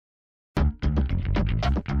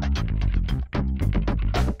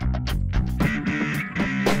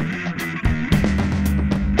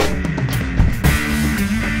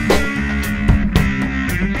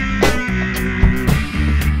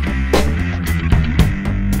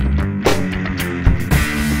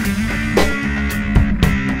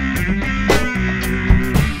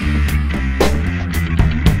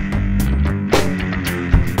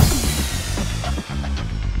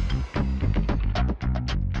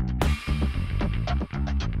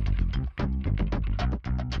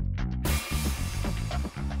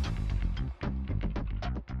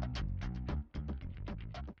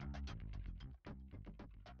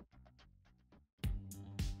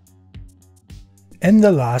In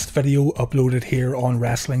the last video uploaded here on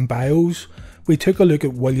Wrestling Bios, we took a look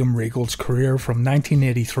at William Regal's career from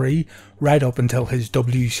 1983 right up until his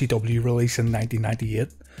WCW release in 1998.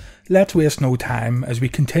 Let's waste no time as we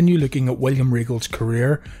continue looking at William Regal's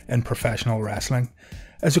career in professional wrestling.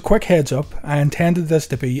 As a quick heads up, I intended this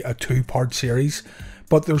to be a two-part series,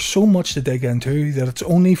 but there's so much to dig into that it's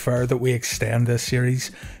only fair that we extend this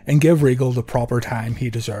series and give Regal the proper time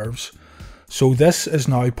he deserves. So this is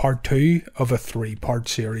now part 2 of a 3-part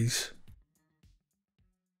series.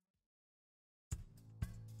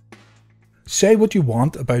 Say what you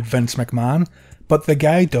want about Vince McMahon, but the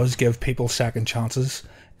guy does give people second chances,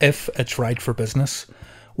 if it's right for business.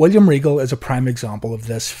 William Regal is a prime example of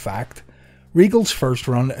this fact. Regal's first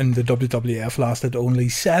run in the WWF lasted only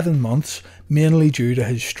 7 months, mainly due to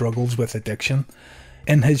his struggles with addiction.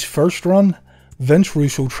 In his first run, Vince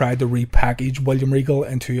Russo tried to repackage William Regal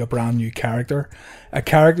into a brand new character, a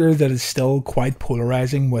character that is still quite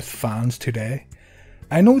polarising with fans today.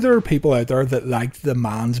 I know there are people out there that liked the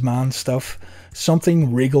man's man stuff,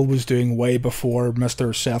 something Regal was doing way before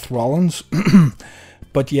Mr. Seth Rollins,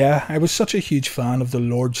 but yeah, I was such a huge fan of the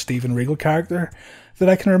Lord Steven Regal character that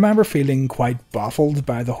I can remember feeling quite baffled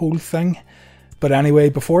by the whole thing. But anyway,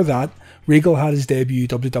 before that, Regal had his debut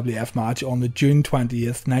WWF match on the June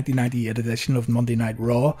 20th, 1998 edition of Monday Night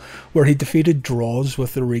Raw, where he defeated Droz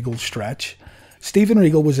with the Regal Stretch. Steven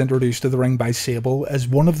Regal was introduced to the ring by Sable as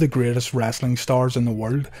one of the greatest wrestling stars in the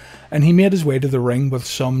world, and he made his way to the ring with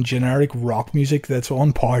some generic rock music that's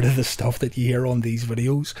on par to the stuff that you hear on these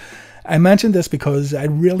videos. I mentioned this because I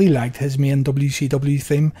really liked his main WCW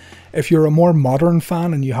theme. If you're a more modern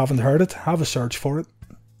fan and you haven't heard it, have a search for it.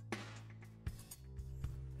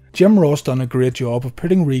 Jim Ross done a great job of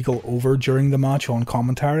putting Regal over during the match on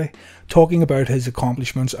commentary, talking about his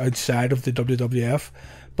accomplishments outside of the WWF,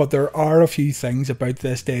 but there are a few things about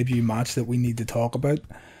this debut match that we need to talk about.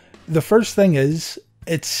 The first thing is,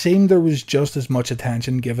 it seemed there was just as much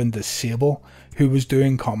attention given to Sable, who was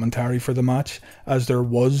doing commentary for the match, as there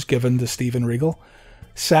was given to Steven Regal.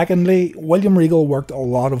 Secondly, William Regal worked a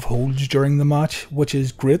lot of holds during the match, which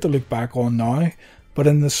is great to look back on now. But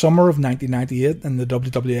in the summer of 1998 in the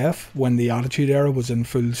WWF, when the Attitude Era was in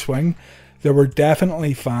full swing, there were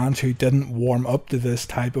definitely fans who didn't warm up to this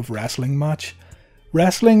type of wrestling match.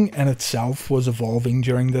 Wrestling in itself was evolving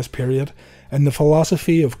during this period, and the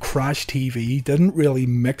philosophy of Crash TV didn't really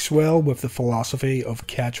mix well with the philosophy of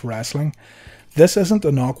catch wrestling. This isn't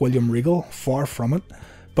to knock William Regal, far from it,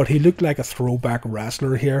 but he looked like a throwback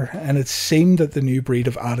wrestler here, and it seemed that the new breed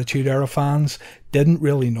of Attitude Era fans didn't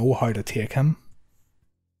really know how to take him.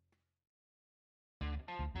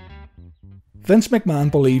 Vince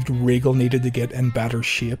McMahon believed Regal needed to get in better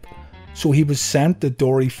shape, so he was sent to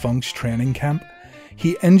Dory Funk's training camp.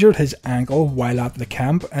 He injured his ankle while at the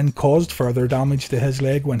camp and caused further damage to his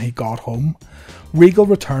leg when he got home. Regal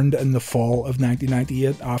returned in the fall of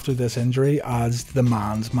 1998 after this injury as the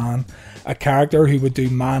Man's Man, a character who would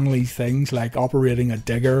do manly things like operating a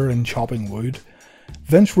digger and chopping wood.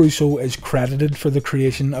 Vince Russo is credited for the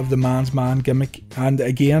creation of the Man's Man gimmick, and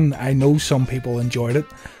again, I know some people enjoyed it,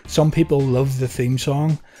 some people loved the theme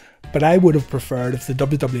song, but I would have preferred if the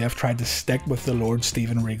WWF tried to stick with the Lord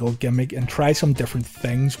Steven Regal gimmick and try some different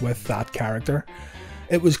things with that character.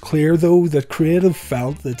 It was clear though that creative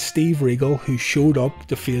felt that Steve Regal, who showed up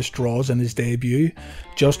to face Droz in his debut,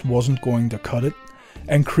 just wasn't going to cut it.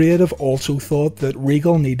 And creative also thought that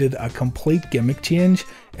Regal needed a complete gimmick change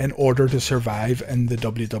in order to survive in the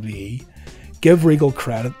WWE. Give Regal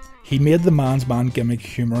credit, he made the Man's Man gimmick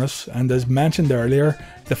humorous, and as mentioned earlier,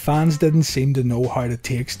 the fans didn't seem to know how to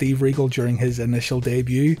take Steve Regal during his initial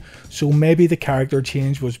debut, so maybe the character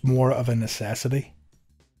change was more of a necessity.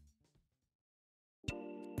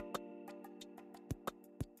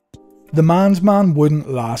 The Man's Man wouldn't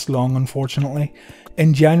last long, unfortunately.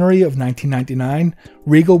 In January of 1999,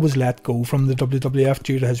 Regal was let go from the WWF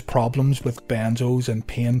due to his problems with benzos and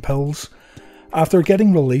pain pills. After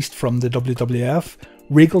getting released from the WWF,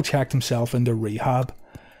 Regal checked himself into rehab.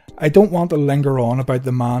 I don't want to linger on about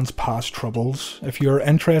the man's past troubles. If you're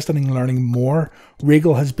interested in learning more,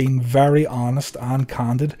 Regal has been very honest and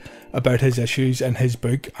candid about his issues in his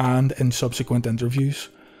book and in subsequent interviews.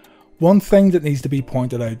 One thing that needs to be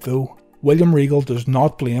pointed out though, William Regal does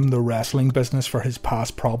not blame the wrestling business for his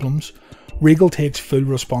past problems. Regal takes full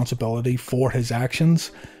responsibility for his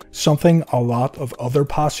actions, something a lot of other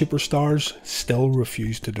past superstars still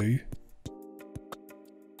refuse to do.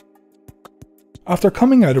 After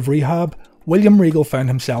coming out of rehab, William Regal found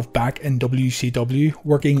himself back in WCW,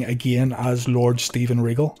 working again as Lord Steven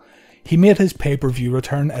Regal. He made his pay-per-view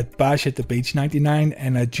return at Bash at the Beach 99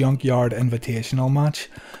 in a Junkyard Invitational match,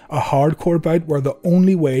 a hardcore bout where the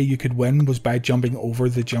only way you could win was by jumping over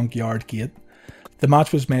the Junkyard gate. The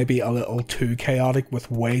match was maybe a little too chaotic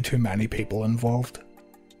with way too many people involved.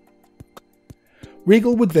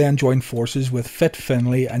 Regal would then join forces with Fit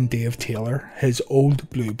Finlay and Dave Taylor, his old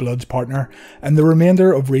Blue Bloods partner, and the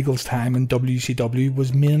remainder of Regal's time in WCW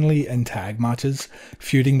was mainly in tag matches,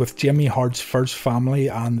 feuding with Jimmy Hart's First Family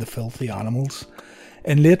and the Filthy Animals.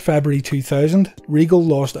 In late February 2000, Regal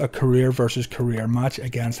lost a career versus career match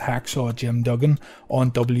against Hacksaw Jim Duggan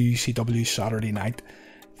on WCW Saturday Night.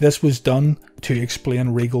 This was done to explain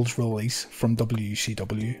Regal's release from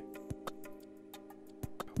WCW.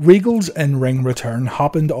 Regal's in-ring return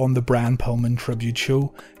happened on the Brian Pillman tribute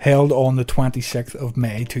show, held on the 26th of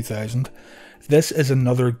May 2000. This is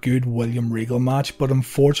another good William Regal match, but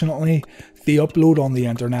unfortunately, the upload on the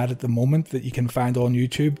internet at the moment that you can find on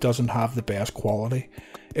YouTube doesn't have the best quality.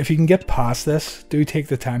 If you can get past this, do take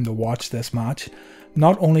the time to watch this match.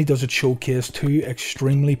 Not only does it showcase two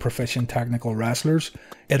extremely proficient technical wrestlers,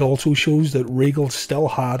 it also shows that Regal still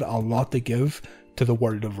had a lot to give to the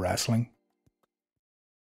world of wrestling.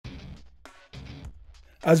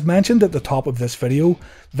 As mentioned at the top of this video,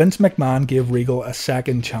 Vince McMahon gave Regal a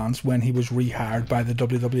second chance when he was rehired by the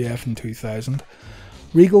WWF in 2000.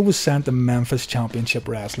 Regal was sent to Memphis Championship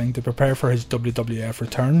Wrestling to prepare for his WWF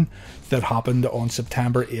return that happened on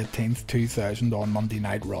September 18th, 2000 on Monday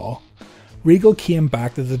Night Raw. Regal came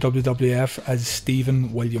back to the WWF as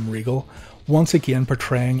Stephen William Regal, once again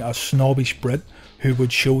portraying a snobbish Brit who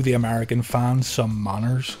would show the American fans some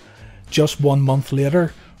manners. Just 1 month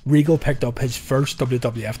later, Regal picked up his first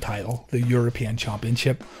WWF title, the European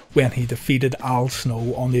Championship, when he defeated Al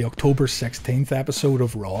Snow on the October 16th episode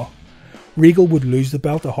of Raw. Regal would lose the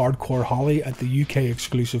belt to Hardcore Holly at the UK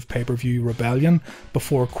exclusive pay-per-view Rebellion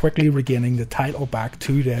before quickly regaining the title back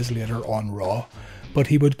 2 days later on Raw, but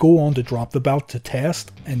he would go on to drop the belt to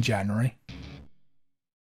Test in January.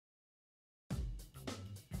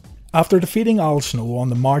 After defeating Al Snow on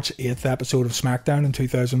the March 8th episode of SmackDown in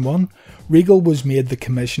 2001, Regal was made the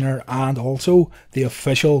commissioner and also the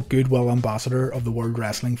official Goodwill Ambassador of the World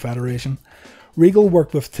Wrestling Federation. Regal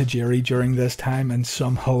worked with Tajiri during this time in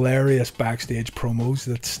some hilarious backstage promos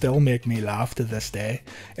that still make me laugh to this day.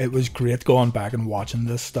 It was great going back and watching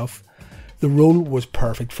this stuff. The role was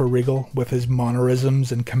perfect for Regal, with his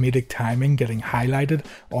mannerisms and comedic timing getting highlighted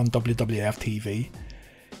on WWF TV.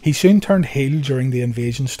 He soon turned heel during the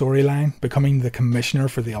Invasion storyline, becoming the commissioner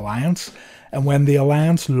for the Alliance, and when the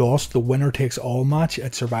Alliance lost the winner-takes-all match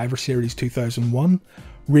at Survivor Series 2001,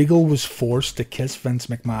 Regal was forced to kiss Vince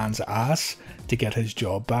McMahon's ass to get his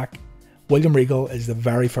job back. William Regal is the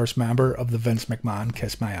very first member of the Vince McMahon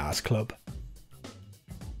Kiss My Ass Club.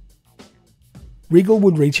 Regal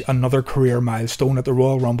would reach another career milestone at the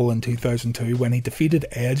Royal Rumble in 2002 when he defeated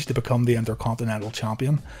Edge to become the Intercontinental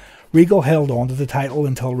Champion. Regal held on to the title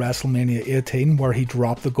until WrestleMania 18, where he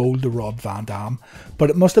dropped the gold to Rob Van Dam, but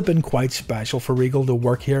it must have been quite special for Regal to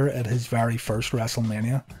work here at his very first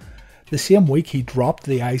WrestleMania. The same week he dropped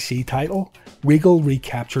the IC title, Regal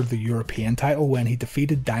recaptured the European title when he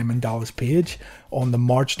defeated Diamond Dallas Page on the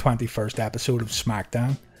March 21st episode of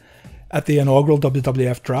SmackDown. At the inaugural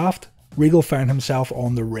WWF draft, Regal found himself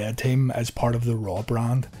on the Red Team as part of the Raw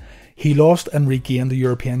brand. He lost and regained the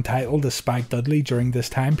European title to Spike Dudley during this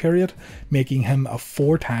time period, making him a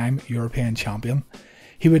 4-time European champion.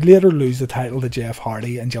 He would later lose the title to Jeff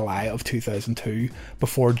Hardy in July of 2002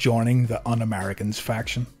 before joining the Un-Americans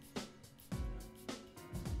faction.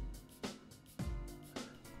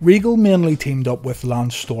 Regal mainly teamed up with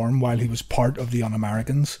Lance Storm while he was part of the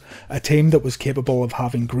Un-Americans, a team that was capable of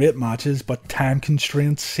having great matches, but time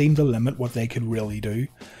constraints seemed to limit what they could really do.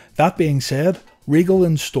 That being said, Regal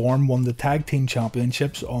and Storm won the Tag Team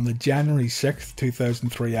Championships on the January 6th,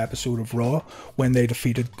 2003 episode of Raw when they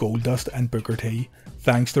defeated Goldust and Booker T,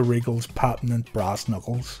 thanks to Regal's patented brass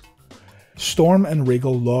knuckles. Storm and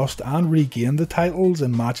Regal lost and regained the titles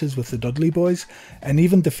in matches with the Dudley Boys, and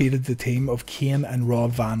even defeated the team of Kane and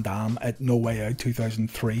Rob Van Dam at No Way Out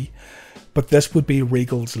 2003, but this would be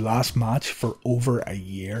Regal's last match for over a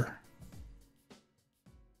year.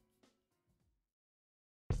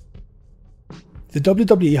 The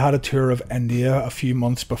WWE had a tour of India a few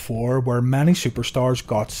months before where many superstars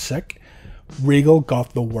got sick. Regal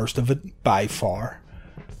got the worst of it by far.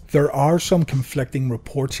 There are some conflicting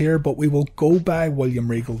reports here, but we will go by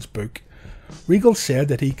William Regal's book. Regal said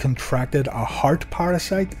that he contracted a heart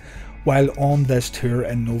parasite while on this tour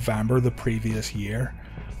in November the previous year.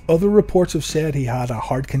 Other reports have said he had a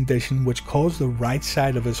heart condition which caused the right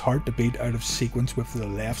side of his heart to beat out of sequence with the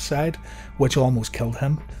left side, which almost killed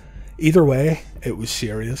him. Either way, it was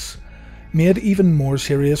serious. Made even more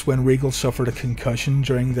serious when Regal suffered a concussion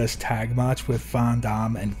during this tag match with Van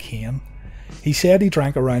Dam and Kane. He said he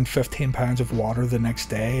drank around 15 pounds of water the next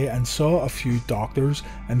day and saw a few doctors,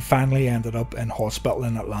 and finally ended up in hospital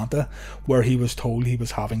in Atlanta, where he was told he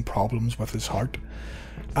was having problems with his heart.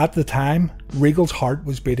 At the time, Regal's heart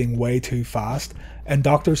was beating way too fast, and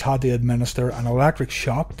doctors had to administer an electric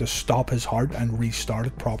shock to stop his heart and restart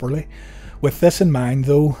it properly. With this in mind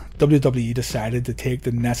though, WWE decided to take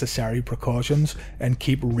the necessary precautions and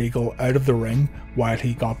keep Regal out of the ring while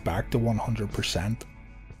he got back to 100%.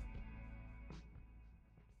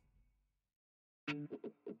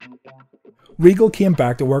 Regal came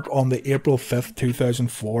back to work on the April 5th,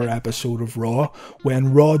 2004 episode of Raw,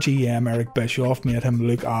 when Raw GM Eric Bischoff made him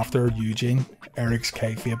look after Eugene, Eric's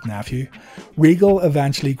kayfabe nephew. Regal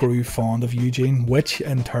eventually grew fond of Eugene, which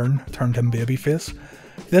in turn turned him babyface.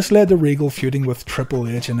 This led to Regal feuding with Triple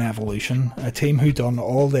H and Evolution, a team who done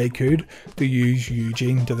all they could to use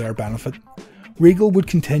Eugene to their benefit. Regal would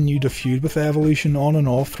continue to feud with Evolution on and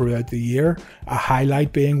off throughout the year, a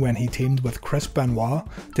highlight being when he teamed with Chris Benoit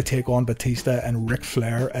to take on Batista and Ric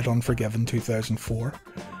Flair at Unforgiven 2004.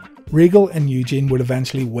 Regal and Eugene would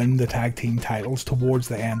eventually win the tag team titles towards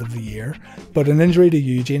the end of the year, but an injury to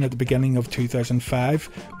Eugene at the beginning of 2005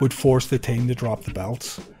 would force the team to drop the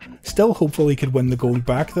belts. Still hopeful he could win the gold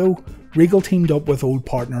back though, Regal teamed up with old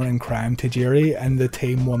partner in crime Tajiri, and the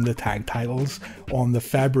team won the tag titles on the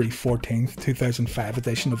February 14th, 2005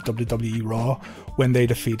 edition of WWE Raw when they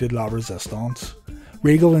defeated La Resistance.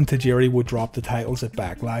 Regal and Tajiri would drop the titles at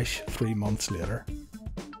Backlash 3 months later.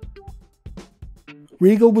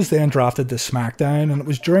 Regal was then drafted to SmackDown, and it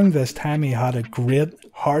was during this time he had a great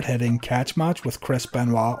hard-hitting catch match with Chris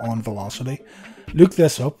Benoit on Velocity. Look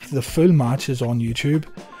this up, the full match is on YouTube.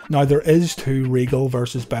 Now there is 2 Regal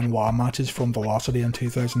vs Benoit matches from Velocity in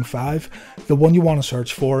 2005. The one you want to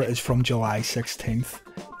search for is from July 16th.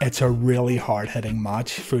 It's a really hard-hitting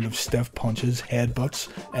match full of stiff punches, headbutts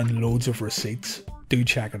and loads of receipts. Do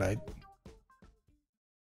check it out.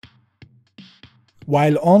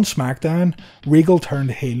 While on SmackDown, Regal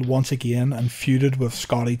turned heel once again and feuded with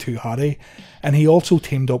Scotty 2 Hotty, and he also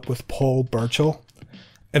teamed up with Paul Burchill.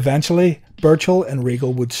 Eventually, Burchill and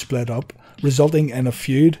Regal would split up, resulting in a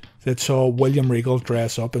feud that saw William Regal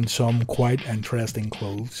dress up in some quite interesting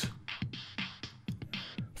clothes.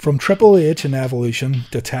 From Triple H and Evolution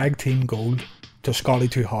to Tag Team Gold to Scotty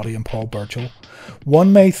 2 Hotty and Paul Burchill,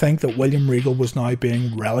 one may think that William Regal was now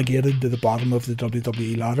being relegated to the bottom of the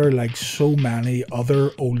WWE ladder like so many other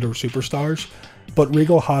older superstars, but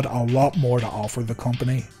Regal had a lot more to offer the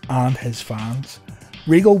company and his fans.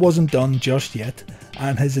 Regal wasn't done just yet,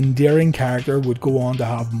 and his endearing character would go on to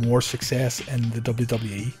have more success in the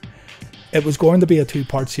WWE. It was going to be a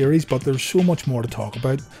 2-part series, but there's so much more to talk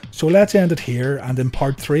about, so let's end it here, and in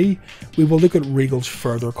part 3 we will look at Regal's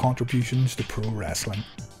further contributions to pro wrestling.